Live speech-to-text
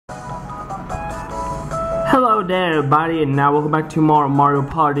Hello there everybody, and now welcome back to more Mario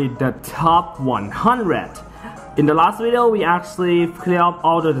Party the top 100. In the last video we actually cleared up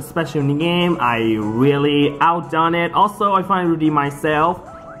all the special minigame. I really outdone it. Also I finally redeemed myself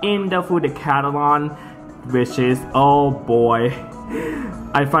in the food decathlon, which is, oh boy,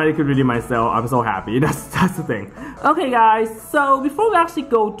 I finally could redeem myself. I'm so happy. That's the thing. Okay guys, so before we actually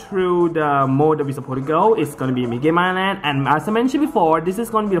go through the mode that we're supposed to go, it's gonna be Minigame Island, and as I mentioned before, this is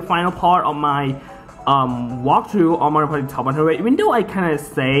gonna be the final part of my walkthrough on Mario Party top 100. Even though I kind of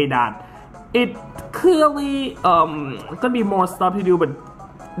say that it clearly gonna be more stuff to do, but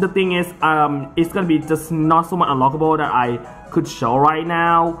the thing is it's gonna be just not so much unlockable that I could show right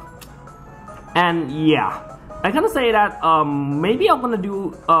now. And yeah, I kind of say that maybe I'm gonna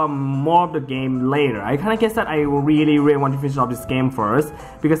do more of the game later. I kind of guess that I really want to finish off this game first,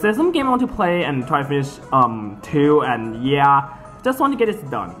 because there's some game I want to play and try to finish too, and yeah, just want to get this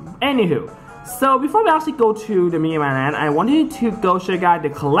done. Anywho, so before we actually go to the Minigame Island, I wanted to go show you guys the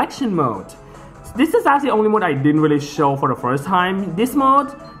collection mode. This is actually the only mode I didn't really show for the first time. This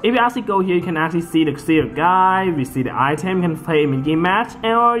mode, if you actually go here, you can actually see the guy, we see the item, you can play a minigame match,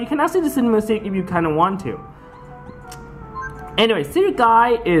 or you can actually listen to music if you kind of want to. Anyway, Secret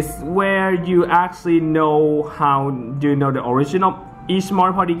Guide is where you actually know how do you know the origin of each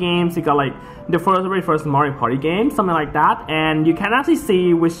Mario Party games. You got like the very first Mario Party game, something like that, and you can actually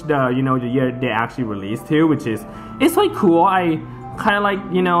see which the year they actually released to, which is it's quite cool. I kind of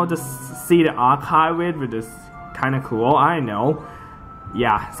like just see the archive with this kind of cool. I know,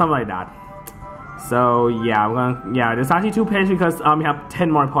 yeah, something like that. So yeah, there's actually 2 pages because we have 10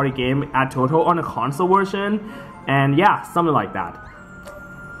 Mario Party game at total on the console version, and yeah, something like that.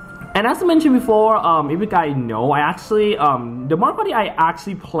 And as I mentioned before, if you guys know, I actually the Mario Party I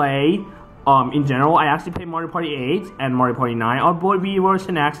actually play in general, I actually play Mario Party 8 and Mario Party 9 on board Wii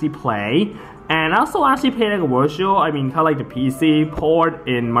version. I actually play, and I also actually play like a virtual, kind of like the PC port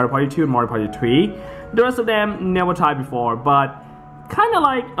in Mario Party 2 and Mario Party 3. The rest of them never tried before, but kind of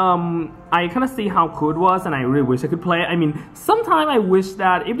like I kind of see how cool it was, and I really wish I could play it. Sometimes I wish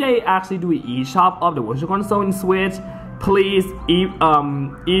that if they actually do an eShop of the virtual console in Switch, please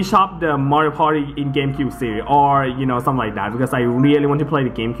eShop the Mario Party in GameCube series, or something like that, because I really want to play the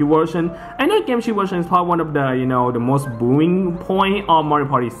GameCube version. I know the GameCube version is probably one of the the most booming point of Mario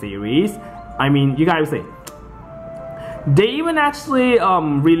Party series. You guys say they even actually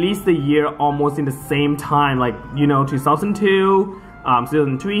released the year almost in the same time, like 2002,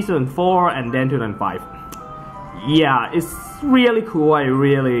 2003, 2004, and then 2005. Yeah, it's really cool. I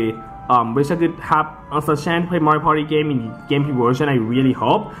really wish I could have a chance to play Mario Party game in GameCube version. I really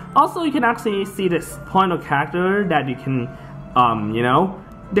hope. Also, you can actually see this point of character that you can,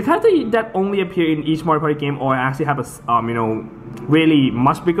 the character that only appear in each Mario Party game, or actually have a, really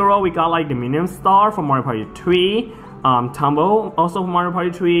much bigger role. We got like the Minion Star from Mario Party 3, Tumble also from Mario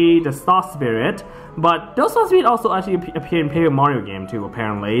Party 3, the Star Spirit, but those Star Spirit also actually appear in Paper Mario game too,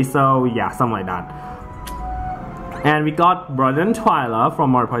 apparently. So yeah, something like that. And we got Brother and Twyla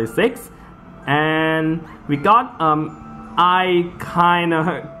from Mario Party 6, and we got I kind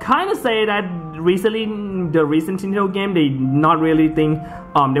of say that recently the recent Nintendo game, they not really think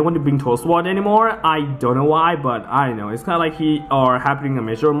they want to bring Toad Sword anymore. I don't know why, but I know it's kind of like he are happening a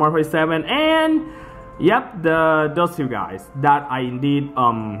measure of Mario Party 7, and yep, those 2 guys that I indeed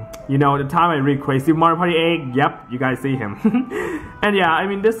the time I read Crazy Mario Party 8, yep, you guys see him. And yeah,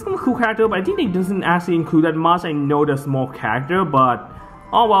 there's some cool character, but I think they doesn't actually include that much. I know there's more character, but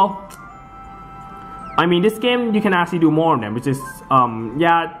oh well. This game you can actually do more of them, which is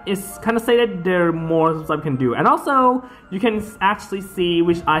yeah, it's kind of say that there are more stuff you can do, and also you can actually see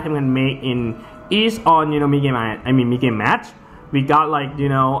which item can make in each on minigame match. We got like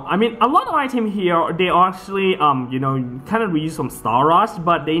a lot of items here. They actually kind of reuse from Star Rush,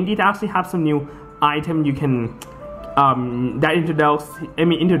 but they indeed actually have some new item you can that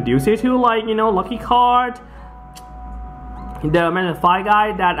introduce you to, like Lucky Card, the Mega Fight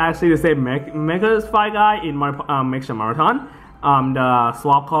guy that actually the same Mega Fight guy in Mega Marathon, the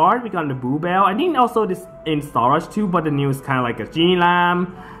Swap card. We got the Boo Bell. I think also this in Star Rush too, but the new is kind of like a Genie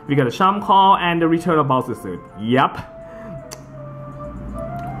Lamb. We got a Sham Call and the Return of Bowser suit. Yep.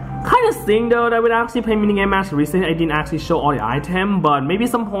 Kind of thing though that I would actually play minigame match recently. I didn't actually show all the item, but maybe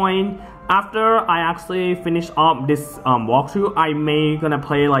some point after I actually finish up this walkthrough, I may gonna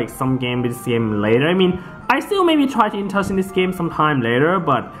play like some game with this game later. I still maybe try to touch in this game sometime later,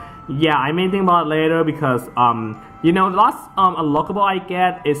 but yeah, I may think about it later, because the last unlockable I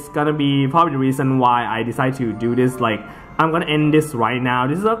get is gonna be probably the reason why I decide to do this. Like, I'm gonna end this right now.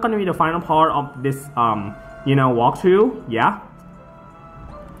 This is gonna be the final part of this walkthrough. Yeah.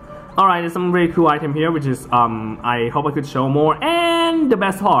 Alright, there's some really cool item here, which is I hope I could show more. And the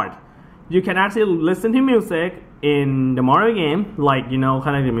best part, you can actually listen to music in the Mario game, like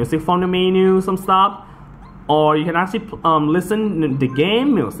kind of the music from the menu, some stuff, or you can actually listen to the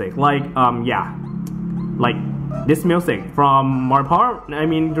game music, like like this music from Mario Party. I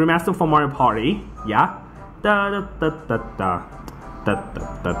mean, the remaster from Mario Party, yeah. Da da da da da da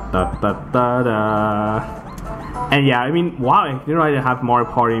da da da da da. And yeah, I mean, wow, I didn't really have Mario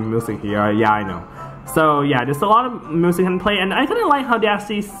Party music here. Yeah, I know. So yeah, there's a lot of music can play, and I kind of like how they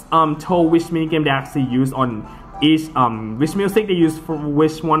actually told which minigame they actually use on each which music they use for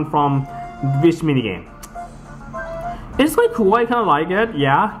which one from which minigame. It's quite cool. I kind of like it.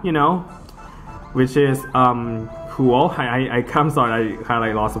 Yeah, which is cool. I'm sorry, I kind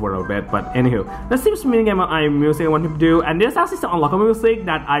of lost the word a bit, but anywho, let's see which minigame music I want to do. And there's actually some unlockable music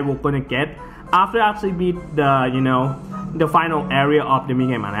that I will gonna get after I actually beat the the final area of the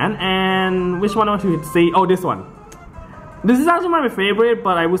minigame island. And which one I want to see? Oh, this one. This is actually my favorite,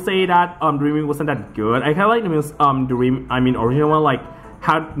 but I would say that the remake wasn't that good. I kind of like the original one, like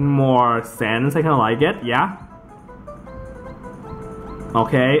had more sense. I kind of like it. Yeah.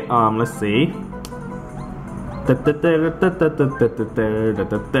 Okay. Let's see.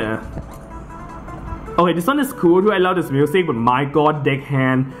 Okay, this one is cool too. I love this music, but my god,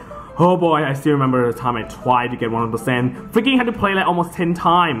 deckhand. Oh boy, I still remember the time I tried to get 100%. Freaking had to play like almost 10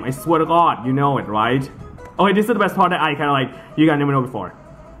 times. I swear to god, you know it, right? Okay, this is the best part that I kind of like, you guys never know before.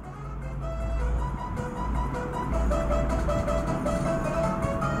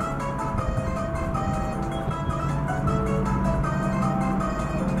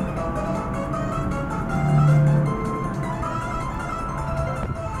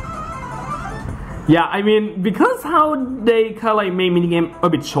 Yeah, I mean, because how they kind of like made minigame a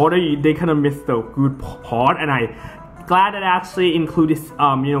bit shorter, they kind of missed the good part, and I glad that I actually include this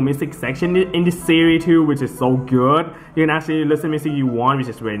music section in this series too, which is so good. You can actually listen to music you want, which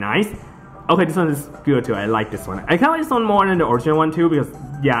is very nice. Okay, this one is good too. I like this one. I kind of like this one more than the original one too, because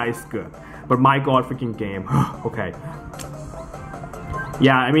yeah, it's good. But my god, freaking game. Okay.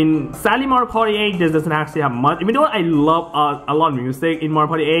 Yeah, I mean, sadly Mario Party 8 doesn't actually have much. Even though I love a lot of music in Mario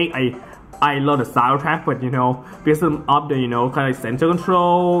Party 8, I love the soundtrack, but because of the kind of like center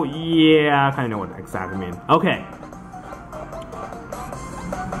control, yeah, I kind of know what exactly I mean. Okay.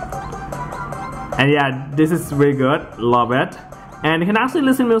 And yeah, this is really good, love it. And you can actually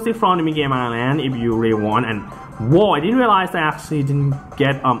listen to music from the Minigame Island if you really want. And whoa, I didn't realize I actually didn't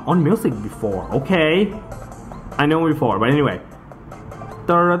get on music before. Okay, I know before, but anyway.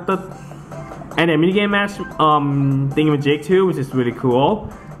 And a minigame match thingamajig too, which is really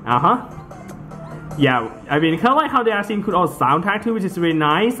cool. Yeah, I mean, kind of like how they actually include all the soundtrack too, which is really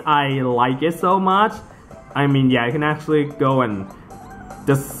nice. I like it so much. I mean, yeah, you can actually go and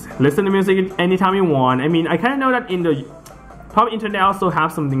just listen to music anytime you want. I mean, I kind of know that in the probably internet also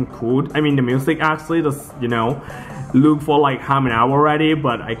have something cool. I mean, the music actually just loop for like half an hour already.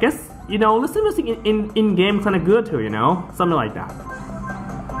 But I guess listen to music in game kind of good too. Something like that.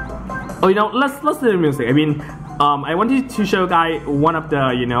 Oh, let's listen to the music. I mean. I wanted to show you guys one of the,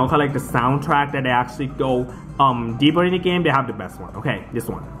 kind of like the soundtrack that they actually go deeper in the game. They have the best one. Okay, this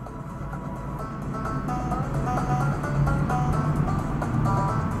one.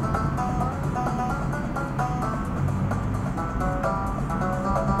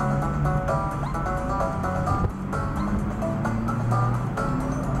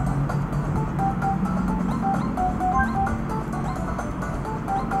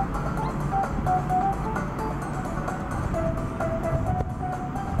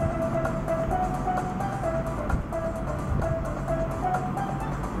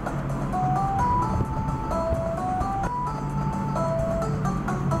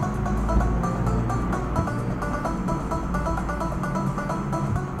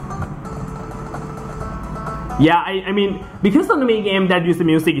 Yeah, I mean, because of the mini game that use the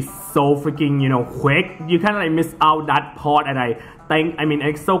music is so freaking, quick, you kind of like miss out that part. And I think,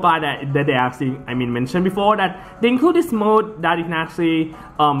 I'm so glad that they actually, mentioned before that they include this mode that you can actually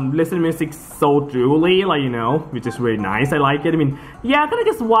listen to music so truly, like, which is really nice. I like it. I mean, yeah, I kind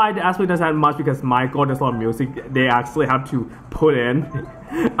of guess why the aspect doesn't have much, because my god, there's a lot of music they actually have to put in.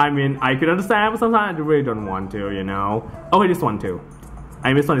 I mean, I could understand, but sometimes I really don't want to, Okay, this one too.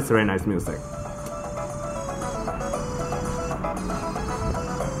 This one is very nice music.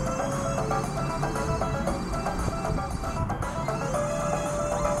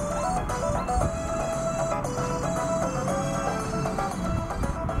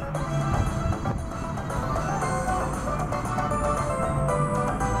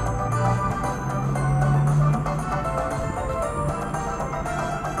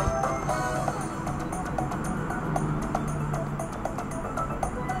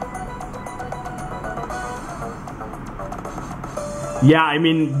 Yeah, I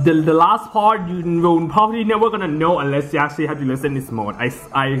mean, the last part you will probably never gonna know unless you actually have to listen this mode. I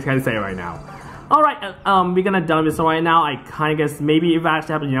can say right now. Alright, we're gonna done this right now. I kinda guess maybe if I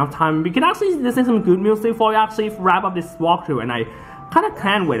actually have enough time, we can actually listen to some good music before we actually wrap up this walkthrough, and I kinda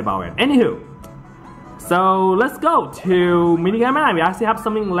can't wait about it. Anywho, so let's go to Minigame 9. We actually have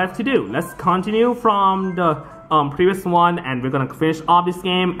something left to do. Let's continue from the previous one, and we're gonna finish off this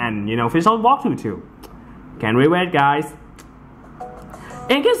game and, you know, finish off the walkthrough too. Can't really wait, guys.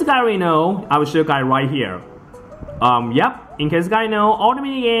 In case you guys already know, I will show you guys right here. Yep, in case you guys know, all the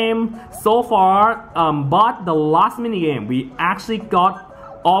minigame so far, but the last minigame, we actually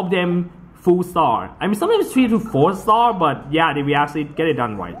got all of them full star. I mean, sometimes 3 to 4 star, but yeah, did we actually get it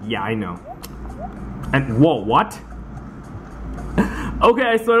done right? Yeah, I know. And whoa, what?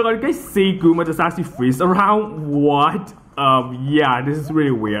 Okay, so you guys see Goomba just actually freeze around. What? Yeah, this is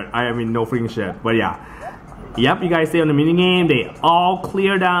really weird. I mean, no freaking shit, but yeah. Yep, you guys see on the minigame, they all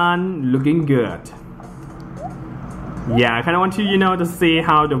clear done, looking good. Yeah, I kind of want to, you know, to see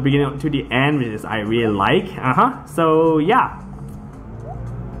how the beginning to the end, which is I really like. So yeah.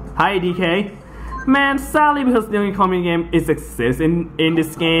 Hi DK. Man, sadly, because the only comic game exists in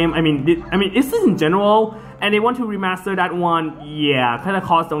this game. I mean, it's in general, and they want to remaster that one. Yeah, kind of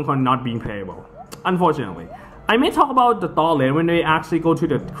caused Donkey Kong not being playable, unfortunately. I may talk about the thought later when we actually go to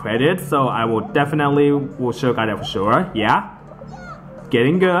the credits, so I will definitely show you guys that for sure. Yeah,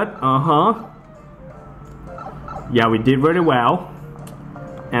 getting good. Yeah, we did really well.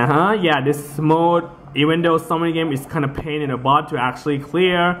 Yeah, this mode, even though some of the game is kind of pain in the butt to actually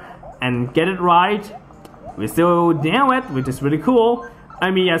clear and get it right, we still nail it, which is really cool.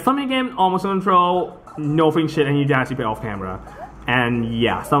 I mean, yeah, some of the game almost control, no freaking shit, and you can actually play off camera, and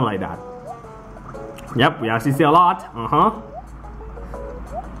yeah, something like that. Yep, we actually see a lot.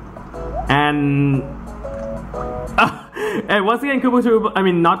 And and once again,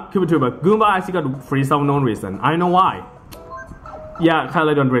 not Koopa but Goomba actually got freeze for no reason. I don't know why. Yeah,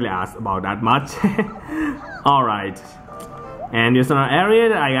 kinda don't really ask about that much. Alright. And there's another area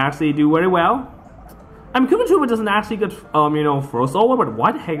that I actually do very well. I mean, Koopa doesn't actually get you know, froze over, but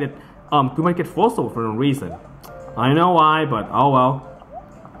why the heck did Goomba get froze over for no reason? I don't know why, but oh well.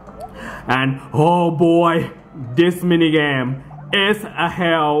 And oh boy, this minigame is a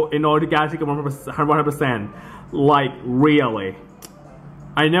hell in order to actually get 100%. Like, really.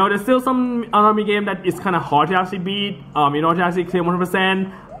 I know there's still some other minigame that is kind of hard to actually beat, in order to actually clear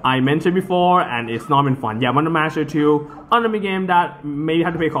 100%. I mentioned before, and it's not been fun. Yeah, Wonder Master 2, another minigame that maybe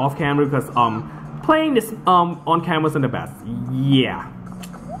had to play off camera because playing this on camera isn't the best. Yeah.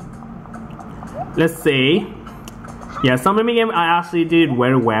 Let's see. Yeah, some of the game I actually did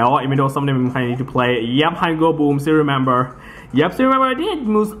very well, even though some of them I need to play. Yep, High Go Boom, still remember. Yep, still remember I did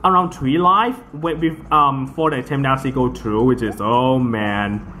lose around 3 life for the attempt to actually go through, which is, oh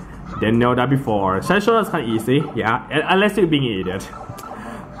man, didn't know that before. So I sure that's kind of easy, yeah, unless you're being an idiot.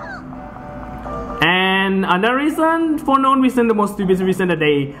 And another reason, for no reason, the most stupid reason that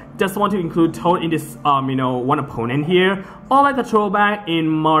they just want to include Toad in this, you know, one opponent here, or like a throwback in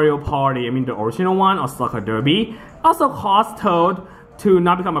Mario Party, I mean the original one, or Soccer Derby, also caused Toad to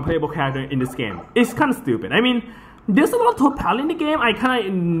not become a playable character in this game. It's kind of stupid. I mean, there's a lot of Toad palette in the game. I kind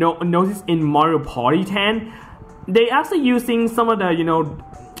of noticed in Mario Party 10, they actually using some of the, you know,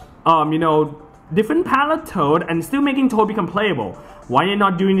 different palette Toad and still making Toad become playable. Why are you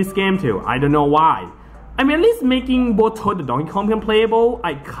not doing this game too? I don't know why. I mean, at least making both Toad and Donkey Kong become playable,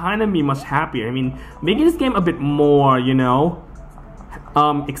 I kind of be much happier. I mean, making this game a bit more, you know,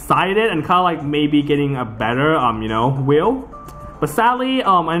 excited and kind of like maybe getting a better, you know, will. But sadly,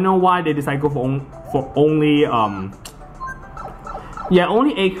 I don't know why they decided to go for only, yeah,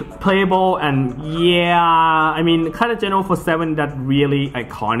 only 8 playable, and yeah, I mean, kind of general for 7 that really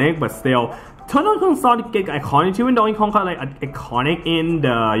iconic, but still, Donkey Kong started to get iconic too, and Donkey Kong kind of like iconic in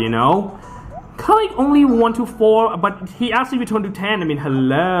the, you know, kind of like only 1 to 4, but he actually returned to 10. I mean,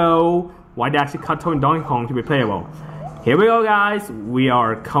 hello, why they actually cut Toad and Donkey Kong to be playable? Here we go, guys. We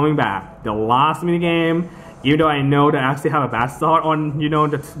are coming back. The last minigame. Even though I know that I actually have a bad start on, you know,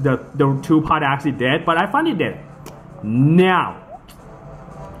 the 2 part I actually did, but I finally did. Now,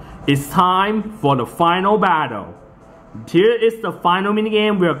 it's time for the final battle. Here is the final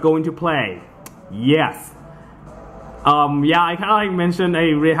minigame we are going to play. Yes. Yeah, I kind of like mentioned I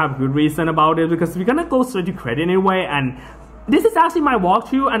really have good reason about it because we're gonna go straight to credit anyway, and this is actually my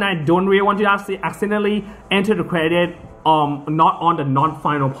walkthrough, and I don't really want to actually accidentally enter the credit not on the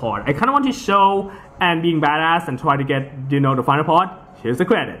non-final part. I kind of want to show and being badass and try to get, you know, the final part. Here's the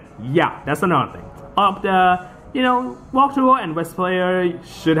credit. Yeah, that's another thing. The, you know, walkthrough and West player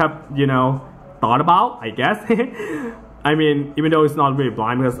should have, you know, thought about, I guess. I mean, even though it's not really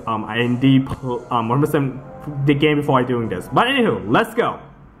blind because I indeed 100% the game before I doing this. But anywho, let's go.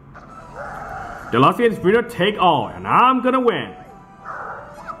 The last game is winner take all, and I'm gonna win.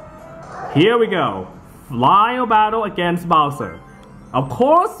 Here we go. Final battle against Bowser. Of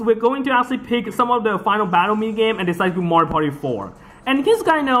course, we're going to actually pick some of the final battle minigame and decide to Mario Party 4. And in case you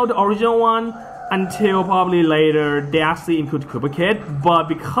guys know, the original one, until probably later, they actually include Koopa Kid. But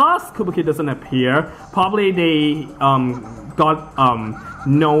because Koopa Kid doesn't appear, probably they got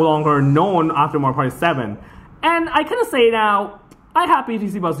no longer known after Mario Party 7. And I kind of say now, I'm happy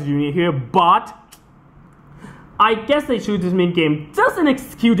to see Bowser Jr. here, but I guess they choose this minigame just an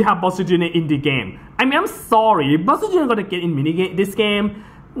excuse to have Bowser Jr. in the game. I mean, I'm sorry, if Bowser Jr. gonna get in this game,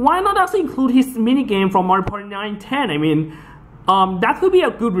 why not actually include his minigame from Mario Party 9 10? I mean, that could be a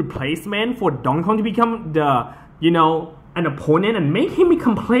good replacement for Donkey Kong to become the, an opponent and make him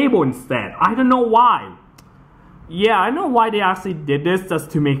become playable instead. I don't know why. Yeah, I know why they actually did this, just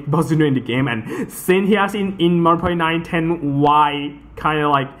to make Bowser Jr. in the game, and since he actually in Mario Party 9 10, why kind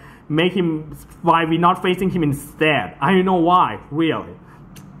of like make him, why we not facing him instead? I don't know why, really.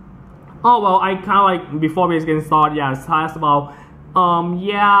 Oh well, I kind of like, before we get started, yeah, it's asked about,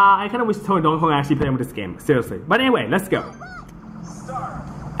 yeah, I kind of wish Donkey Kong actually played with this game, seriously. But anyway, let's go.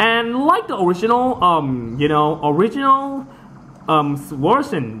 And like the original,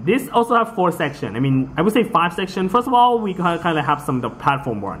 version, this also have 4 sections. I mean, I would say 5 sections. First of all, we kind of have some of the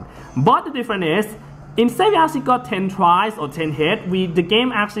platform one. But the difference is, instead we actually got 10 tries or 10 hits, the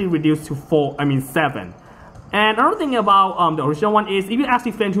game actually reduced to 7. And another thing about the original one is, if you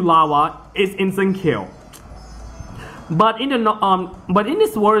actually fall into lava, it's instant kill. But in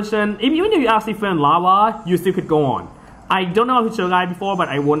this version, even if you actually fall in lava, you still could go on. I don't know how to show guys before, but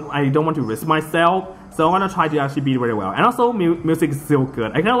I don't want to risk myself, so I'm gonna try to actually beat it very well. And also, music is still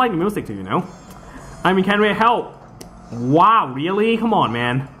good. I kinda like the music too, I mean, can't really help. Wow, really? Come on,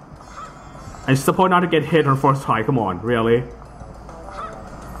 man. I suppose not to get hit on first try. Come on, really?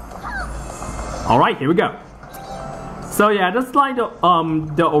 All right, here we go. So yeah, just like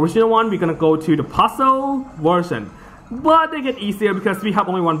the original one, we're gonna go to the puzzle version. But they get easier because we have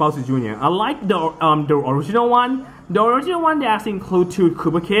only one Bowser Jr. I like the original one. The original one, they actually include 2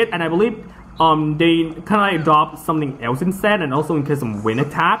 Koopa Kid, and I believe they kind of like drop something else instead, and also include some wind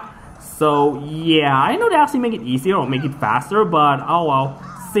attack. So yeah, I know they actually make it easier or make it faster, but oh well.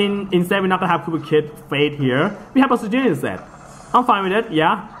 Since instead we're not gonna have Koopa Kid fade here, we have Bowser Jr. instead. I'm fine with it,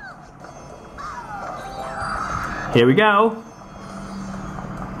 yeah. Here we go.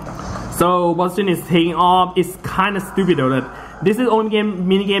 So Bowser Jr. is taking off. It's kind of stupid though that this is the only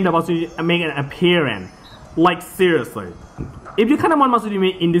minigame that Bowser Jr. make an appearance. Like seriously, if you kind of want Bowser Jr.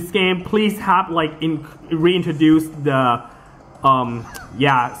 in this game, please have like reintroduce the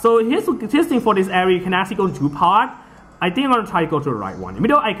yeah. So here's the thing for this area. You can actually go to 2 parts. I think I'm gonna try to go to the right one. Even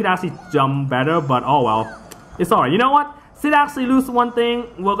though I could actually jump better, but oh well, it's alright. You know what? Since I actually lose one thing,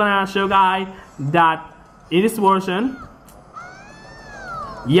 we're gonna show guys that in this version,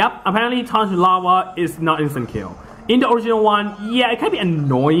 yep, apparently touch lava is not instant kill. In the original one, yeah, it can be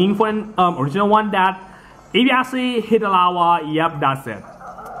annoying for an original one that if you actually hit the lava, yep, that's it.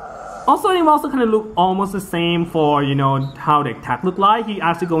 Also, it also kind of look almost the same for how the attack look like. He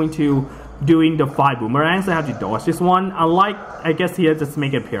actually going to doing the 5 boomerangs, so I have to dodge this one. Unlike, I guess here just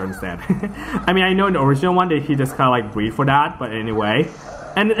make it appear instead. I mean, I know in the original one that he just kind of like breathe for that, but anyway.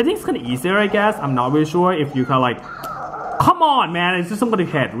 And I think it's kind of easier, I guess. I'm not really sure if you kind of like, come on, man, it's just somebody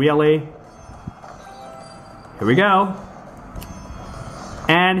hit, really. Here we go.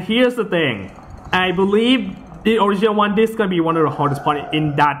 And here's the thing. I believe the original one, this is gonna be one of the hardest parts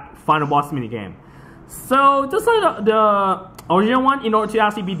in that final boss minigame. So just like the original one, in order to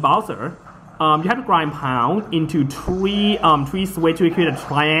actually beat Bowser, you have to grind pound into 3 switch to create a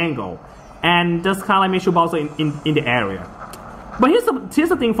triangle, and just kind of like make sure Bowser in the area. But here's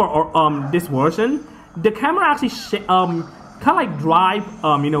the thing for this version, the camera actually kind of like drive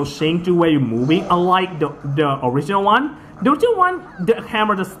shake to where you're moving, unlike the original one. The original one, the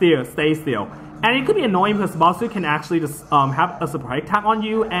camera just stays still. And it could be annoying because Bowser can actually just have a surprise attack on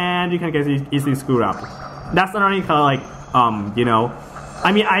you, and you can get easily screwed up. That's not only kind of like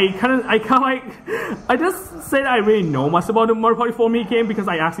I mean, I just say that I really know much about the Mario Party 4 minigame because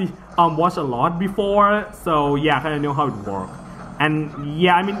I actually watched a lot before, so yeah, I kind of know how it works. And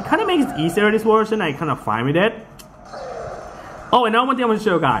yeah, I mean, kind of makes it easier this version. I kind of fine with it. Oh, and now one thing I want to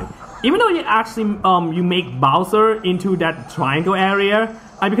show you guys. Even though you actually you make Bowser into that triangle area,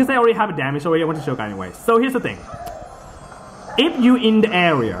 because I already have a damage already, I want to show you guys anyway. So here's the thing. If you in the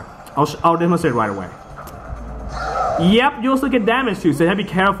area, I'll demonstrate right away. Yep, you also get damage too, so you have to be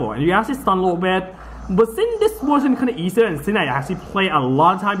careful. And you actually stun a little bit. But since this version is kind of easier, and since I actually played a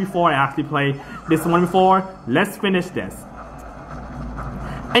lot of time before I actually played this one before, let's finish this.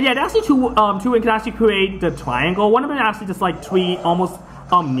 And yeah, there's actually two ways you can actually create the triangle. One of them is actually just like 3 almost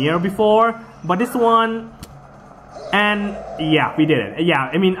near before, but this one, and yeah, we did it. Yeah,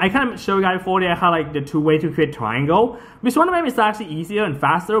 I mean, I kind of showed you guys before there how like the 2 ways to create triangle, which one of them is actually easier and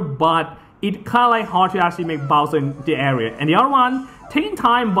faster, but it kind of like hard to actually make Bowser in the area. And the other one, taking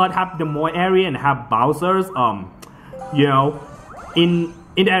time but have the more area and have Bowser's you know, in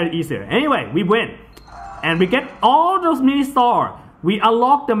the area easier. Anyway, we win, and we get all those mini stars. We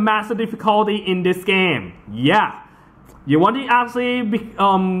unlock the master difficulty in this game. Yeah. You want to actually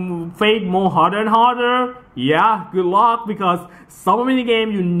fade more harder and harder? Yeah, good luck, because some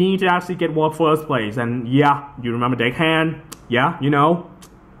minigame you need to actually get world first place. And yeah, you remember Deckhand? Yeah, you know.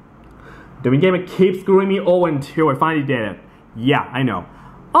 The minigame keeps screwing me over until I finally did it. Yeah, I know.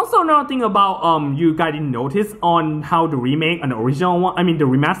 Also, another thing about you guys didn't notice on how the remake and the original one, I mean the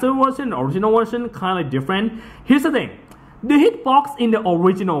remastered version, the original version, kind of different. Here's the thing. The hitbox in the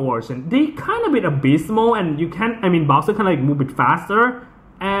original version, they kind of bit abysmal, and you can't, I mean, Bowser kind of like move it faster,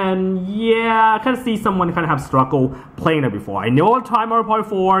 and yeah, I kind of see someone kind of have struggle playing it before. I know I'll try Mario Party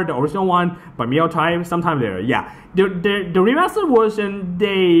 4, the original one, but maybe I'll try sometime later. Yeah, the remastered version,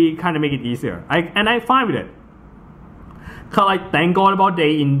 they kind of make it easier, and I'm fine with it. Kind of like, thank God about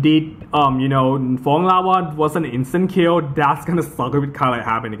they indeed, you know, falling lava wasn't an instant kill. That's gonna suck if it kind of like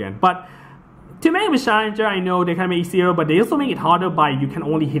happen again, but. To make it challenger, I know they can make it easier, but they also make it harder by you can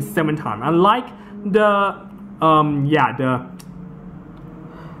only hit 7 times. Unlike the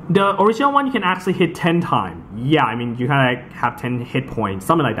original one, you can actually hit 10 times. Yeah, I mean you kind of like have 10 hit points,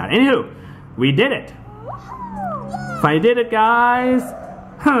 something like that. Anywho, we did it. Finally did it, guys.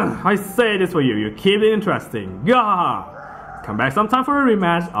 I say this for you. You keep it interesting. Yeah. Come back sometime for a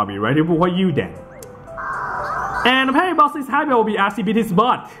rematch. I'll be ready for you then. And apparently, Bowser is happy I will be actually beat his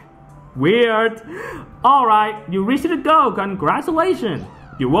butt. Weird. Alright, you reached the goal. Congratulations.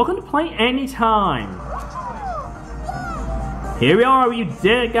 You're welcome to play anytime. Here we are. We did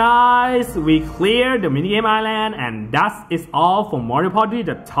it, guys. We cleared the minigame island, and that is all for Mario Party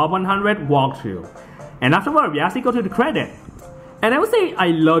the Top 100 walkthrough. And afterward, we actually go to the credit. And I would say I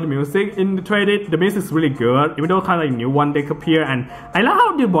love the music in the credit. The music is really good, even though kind of like new one they appear. And I love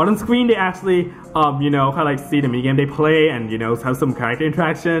how the bottom screen they actually, you know, kind of like see the minigame they play and you know have some character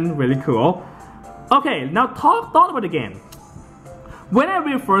interaction. Really cool. Okay, now thought about the game. When I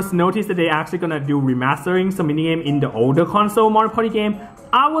really first noticed that they actually gonna do remastering some minigame in the older console Mario Party game,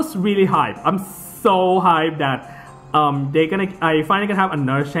 I was really hyped. I'm so hyped that. I finally gonna have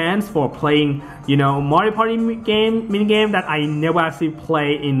another chance for playing, you know, Mario Party minigame that I never actually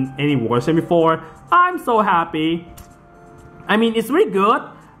play in any version before. I'm so happy. I mean, it's really good.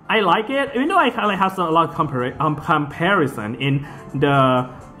 I like it, even though I kind of have a lot of comparison in the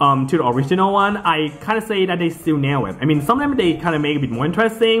to the original one. I kind of say that they still nail it. I mean, some of them they kind of make it a bit more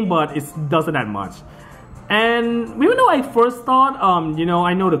interesting, but it doesn't that much. And even though I first thought, you know,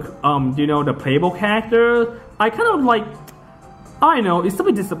 I know the, you know, the playable character, I kind of like, I know, it's a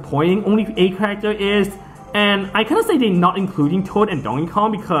bit disappointing, only 8 character is, and I kind of say they're not including Toad and Donkey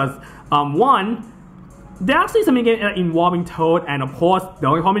Kong because, one, there are actually some minigame involving Toad and of course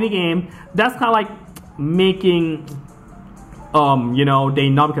Donkey Kong minigame, that's kind of like making, you know, they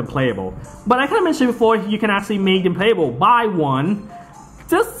not become playable. But I kind of mentioned before, you can actually make them playable by one.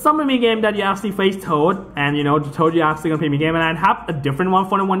 Just some minigame that you actually face Toad, and you know, the Toad you actually gonna play minigame and have a different one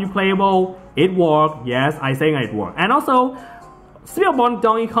for the one you playable. It worked, yes, I say it worked. And also, speaking about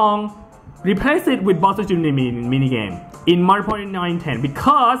Donkey Kong, replace it with Bowser Jr. minigame in Mario Party 9-10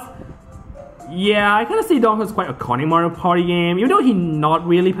 because, yeah, I kind of see Donkey Kong's quite a iconic Mario Party game. Even though he's not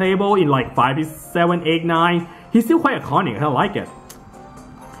really playable in like 5, 7, 8, 9, he's still quite iconic. I like it.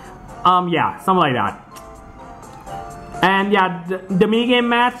 Yeah, something like that. And yeah, the minigame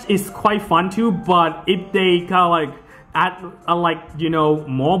match is quite fun too, but if they kind of like add like, you know,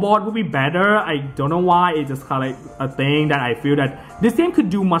 more board would be better. I don't know why, it's just kind of like a thing that I feel that this game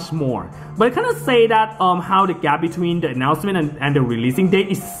could do much more. But I kind of say that how the gap between the announcement and the releasing date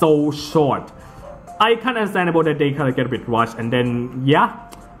is so short. I kind of understandable that they kind of get a bit rushed, and then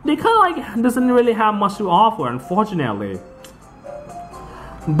yeah, they kind of like doesn't really have much to offer, unfortunately.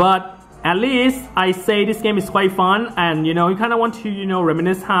 But at least I say this game is quite fun, and you know, you kind of want to, you know,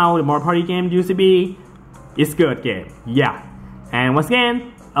 reminisce how the Mario Party game used to be. It's good game, yeah. And once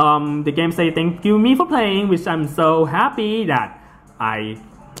again, the game say thank you me for playing, which I'm so happy that I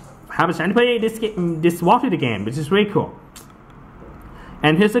have a chance to play this game, this walkthrough the game, which is really cool.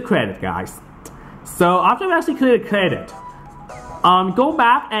 And here's the credit, guys. So after we actually clear the credit, Go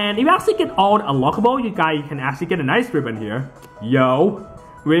back, and if you actually get all the unlockable, you guys can actually get a nice ribbon here. Yo,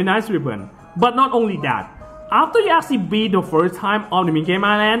 really nice ribbon. But not only that, after you actually beat the first time on the Minigame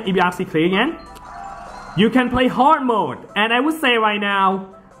Island, if you actually play again, you can play hard mode. And I would say right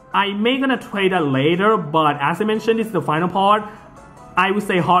now, I may gonna try that later, but as I mentioned, this is the final part. I would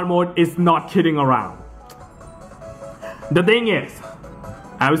say hard mode is not kidding around. The thing is,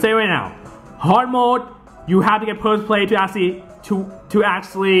 I would say right now, hard mode, you have to get first place to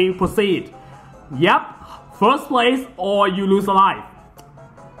actually proceed. Yep, first place or you lose a life.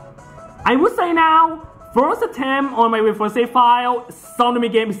 I would say now, first attempt on my first save file, some of the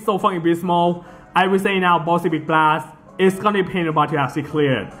game is so fucking abysmal. I would say now, Bossy Big Blast, it's gonna be a pain about to actually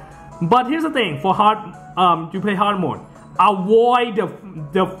clear it. But here's the thing, for hard, you play hard mode, avoid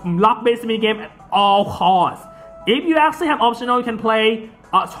the luck-based minigame at all costs. If you actually have optional you can play,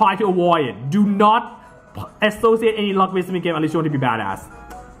 try to avoid it. Do not associate any luck-based minigame unless you want to be badass.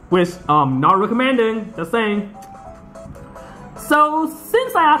 Which, not recommending, just saying. So,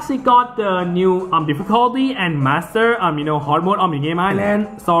 since I actually got the new difficulty and master, hard mode on Minigame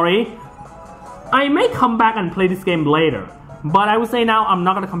Island, sorry, I may come back and play this game later. But I would say now I'm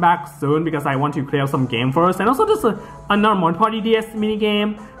not gonna come back soon because I want to clear some game first, and also just another Mario Party DS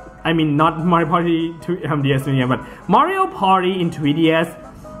minigame. I mean, not Mario Party 2 DS minigame, but Mario Party in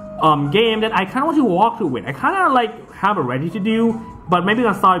 3DS game that I kind of want to walk through with. I kind of like have it ready to do, but maybe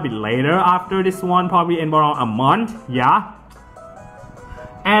I'll start a bit later after this one, probably in around a month. Yeah.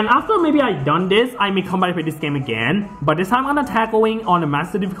 And after maybe I done this, I may come back to play this game again. But this time I'm gonna tackling on the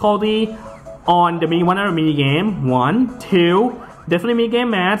master difficulty. On the mini 1 mini game, 1, 2, definitely mini game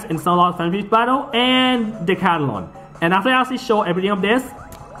match, install lot fan battle, and decathlon. And after I actually show everything of this,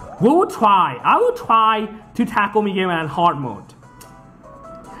 I will try to tackle mini game and hard mode.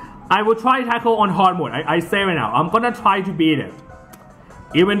 I will try to tackle on hard mode. I say right now, I'm gonna try to beat it.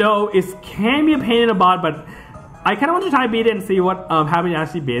 Even though it can be a pain in the butt, but I kind of want to try to beat it and see what happens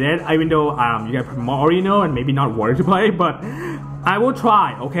actually beat it. Even though you guys already know and maybe not worth to play, but I will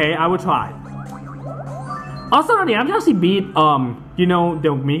try. Okay, I will try. Also, on the app, you actually beat, the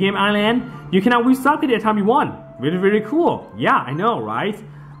Minigame Island. You can now resuck it at the time you want. Really, really cool. Yeah, I know, right?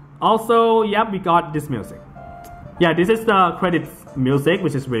 Also, yep, we got this music. Yeah, this is the credits music,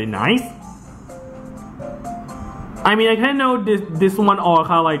 which is really nice. I mean, I kind of know this one or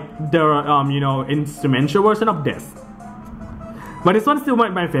kind of like the, instrumental version of this. But this one's still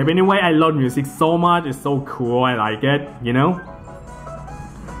my favorite anyway. I love music so much. It's so cool. I like it,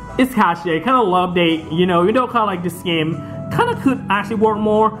 It's catchy. I kind of love kind of like this game kind of could actually work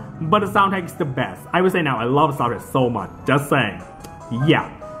more, but the soundtrack is the best. I would say now, I love the soundtrack so much. Just saying. Yeah.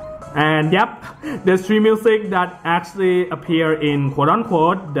 And yep, there's 3 music that actually appear in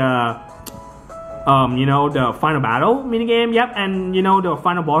quote-unquote the final battle minigame. Yep, and the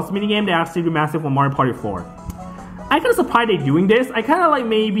final boss minigame they actually remastered for Mario Party 4. I kind of surprised they're doing this. I kind of like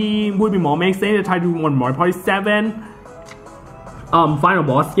maybe would be more make sense to try to do one Mario Party 7. Final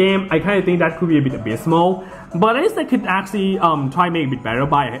boss game, I kind of think that could be a bit abysmal, but at least I could actually try to make it a bit better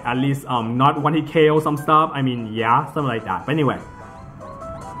by at least not one hit KO some stuff. I mean, yeah, something like that. But anyway,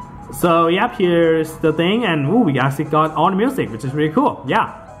 so yep, here's the thing, and ooh, we actually got all the music, which is really cool.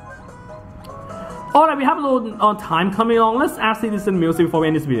 Yeah. Alright, we have a little time coming along. Let's actually listen to music before we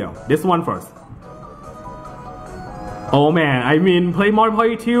end this video. This one first. Oh man, I mean, play Mario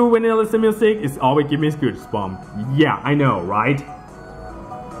Party 2 when I listen to music, it's always give me goosebumps. Yeah, I know, right?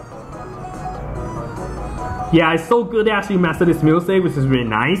 Yeah, it's so good they actually mastered this music, which is really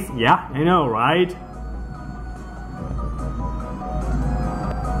nice. Yeah, I know, right?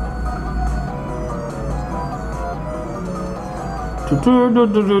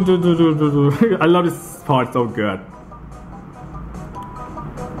 I love this part, so good.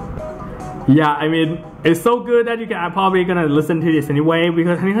 Yeah, I mean, it's so good that I'm probably gonna listen to this anyway,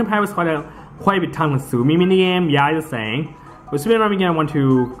 because Honeycomb Pie was quite a bit time consuming minigame. Yeah, I was saying. But still, I'm gonna want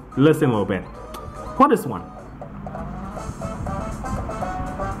to listen a little bit. What is one?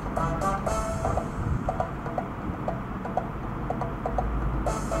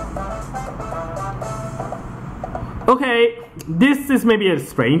 Okay, this is maybe a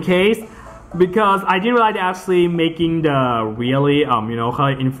strange case because I didn't realize they're actually making the really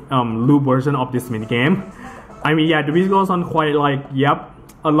loop version of this minigame. I mean, yeah, the visuals on quite like, yep,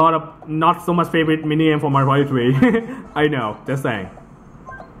 a lot of not so much favorite minigame for Mario Party 3. I know, just saying.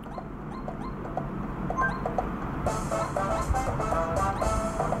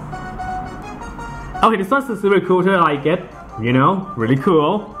 Okay, this one's super cool too, I like it, really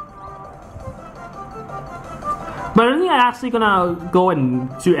cool. But I don't think I'm actually gonna go and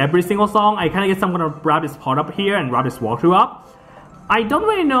do every single song. I kinda guess I'm gonna wrap this part up here and wrap this walkthrough up. I don't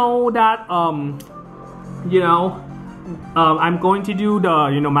really know that you know, I'm going to do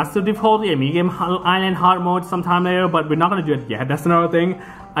the master difficulty and Minigame Island hard mode sometime later, but we're not gonna do it yet. That's another thing.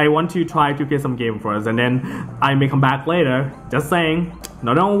 I want to try to get some game first, and then I may come back later. Just saying,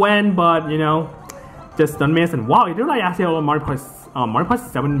 don't know when, but just don't miss. And wow, you do like actually all Mario Party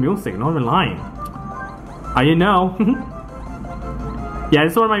 7 music, not even lying. I didn't know. Yeah,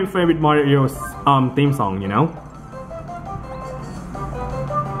 it's one of my favorite Mario theme song,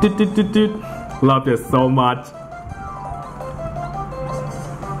 Love this so much.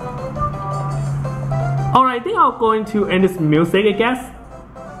 Alright, I think I'm going to end this music, I guess.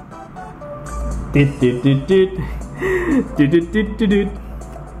 Dun dun dun dun dun dun dun dun dun dun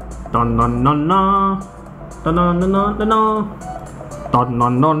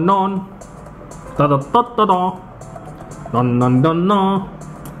dun dun dun da da da da da dun dun dun dun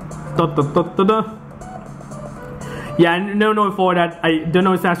da da da da da. Yeah, I don't know for that. I don't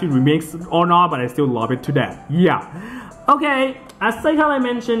know if it's actually remixed or not, but I still love it to death. Yeah. Okay, as I kind of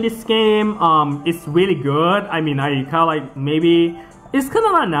mentioned, this game is really good. I mean, I kind of like maybe it's kind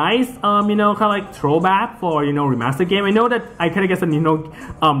of nice, kind of like throwback for remastered game. I know that I kind of guess that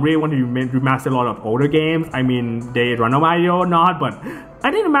really want to remaster a lot of older games. I mean, they run on Mario or not, but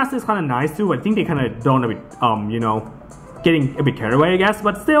I think remaster is kind of nice too. I think they kind of don't a bit, getting a bit carried away, I guess,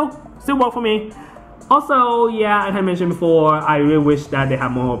 but still work for me. Also, yeah, I had mentioned before, I really wish that they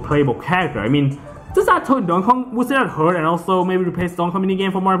have more playable character. I mean, just that Donkey Kong was that hurt, and also maybe replace Donkey Kong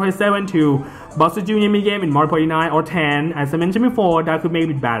minigame from Mario Party 7 to Bowser Jr. minigame in Mario Party 9 or 10. As I mentioned before, that could make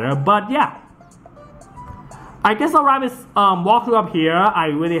it better, but yeah. I guess I'll wrap this walkthrough up here. I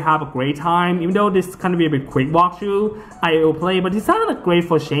really have a great time, even though this is kind of be a bit quick walkthrough. I will play, but it's kind of great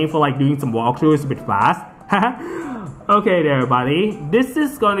for Shane for like doing some walkthroughs a bit fast. Okay there, everybody. This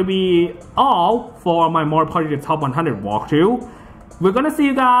is going to be all for my Mario Party the Top 100 walkthrough. We're gonna see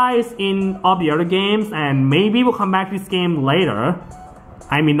you guys in all the other games, and maybe we'll come back to this game later.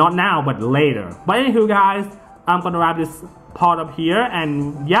 I mean, not now, but later. But anywho, guys, I'm gonna wrap this part up here,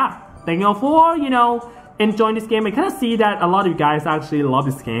 and yeah, thank you all for, enjoying this game. I kind of see that a lot of you guys actually love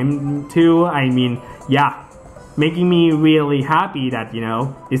this game too. I mean, yeah, making me really happy that,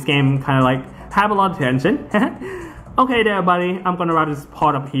 this game kind of like have a lot of attention. Okay there, everybody, I'm gonna wrap this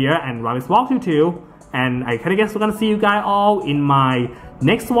part up here and wrap this walkthrough too. And I kind of guess we're gonna see you guys all in my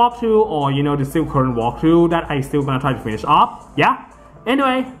next walkthrough, or the still current walkthrough that I still gonna try to finish off. Yeah.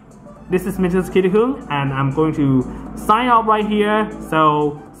 Anyway, this is Mr. Kidahung, and I'm going to sign off right here.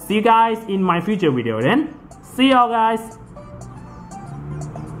 So see you guys in my future video then. See y'all guys.